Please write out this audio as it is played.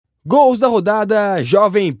Gols da rodada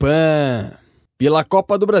Jovem Pan. Pela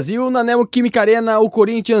Copa do Brasil, na América-MG Arena, o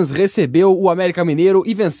Corinthians recebeu o América Mineiro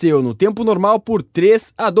e venceu no tempo normal por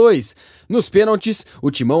 3-2. Nos pênaltis,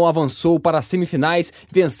 o Timão avançou para as semifinais,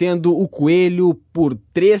 vencendo o Coelho por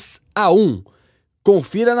 3-1.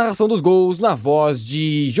 Confira a narração dos gols na voz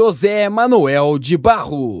de José Manuel de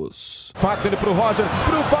Barros. Fagner pro Roger,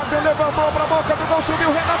 pro Fagner, levantou pra boca do gol,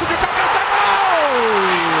 subiu Renato de cabeça, gol!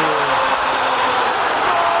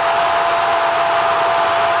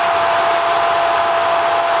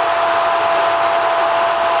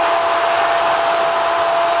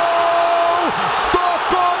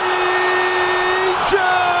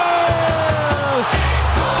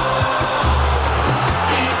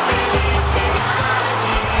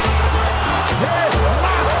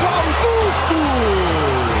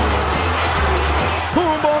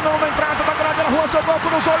 Jogou com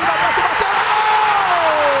o Zóio na meta, bateu, gol!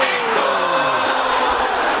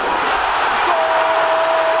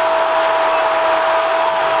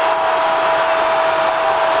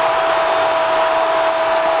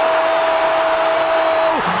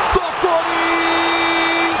 Gol do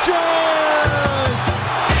Corinthians!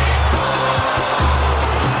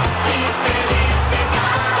 Que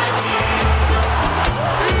felicidade!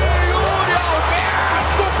 E Yuri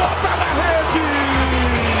Alberto bota na rede!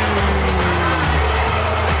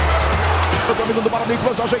 O domínio do bola,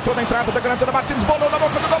 Nicolas ajeitou na entrada da grande área, Martins bolou na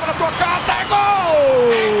boca do gol para tocada, é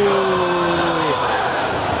gol!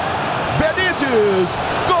 Benítez,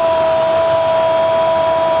 gol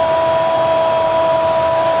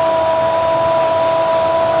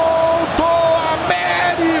do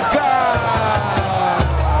América!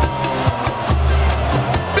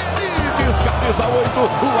 Benítez, camisa 8,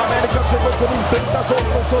 o América chegou com tantas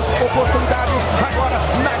outras oportunidades, agora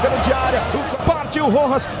na grande área, partiu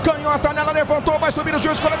Rojas, canhota nela, levantou, vai subir o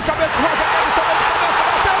juiz, escolha de cabeça, Rosa Neves também de cabeça,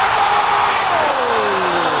 bateu, é gol!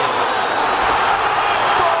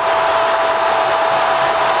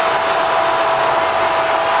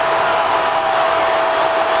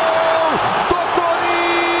 Do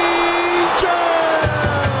Corinthians!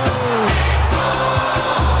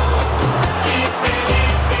 Que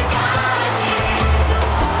felicidade!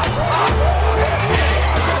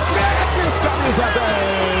 Camisa 10!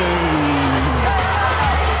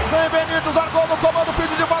 Benítez largou no comando,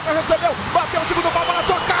 pediu de volta, recebeu, bateu o segundo pau, bola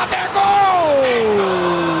tocada, é gol!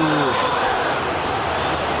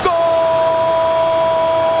 Gol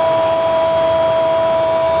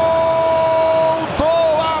do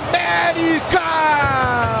América!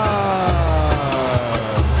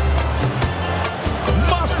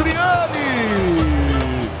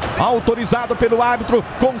 Mastriani! Autorizado pelo árbitro,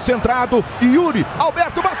 concentrado, Yuri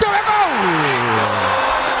Alberto bateu, é gol!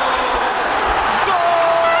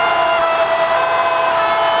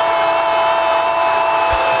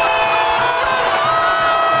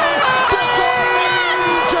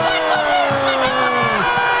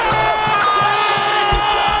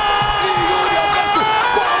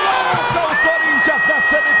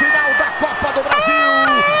 Semifinal da Copa do Brasil,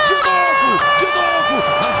 de novo,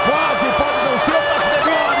 a fase pode não ser das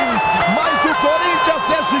melhores, mas o Corinthians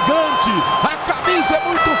é gigante, a camisa é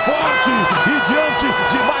muito forte e diante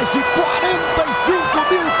de mais de 45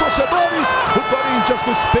 mil torcedores, o Corinthians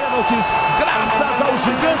nos pênaltis, graças ao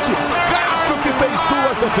gigante Cássio que fez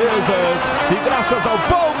duas defesas e graças ao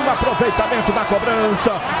bom aproveitamento da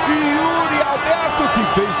cobrança, e Yuri Alberto que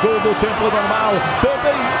fez gol no tempo normal,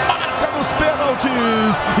 também marca nos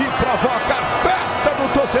pênaltis e provoca a festa do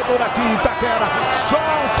torcedor aqui em Itaquera.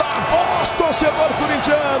 Solta a voz, torcedor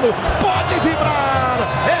corintiano, pode vibrar,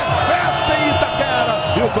 é festa em Itaquera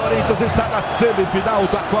e o Corinthians está na semifinal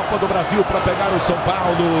da Copa do Brasil para pegar o São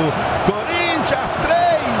Paulo. Corinthians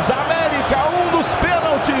 3, América 1 nos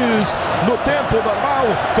pênaltis, no tempo normal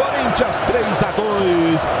Corinthians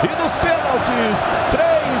 3-2 e nos pênaltis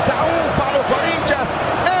 3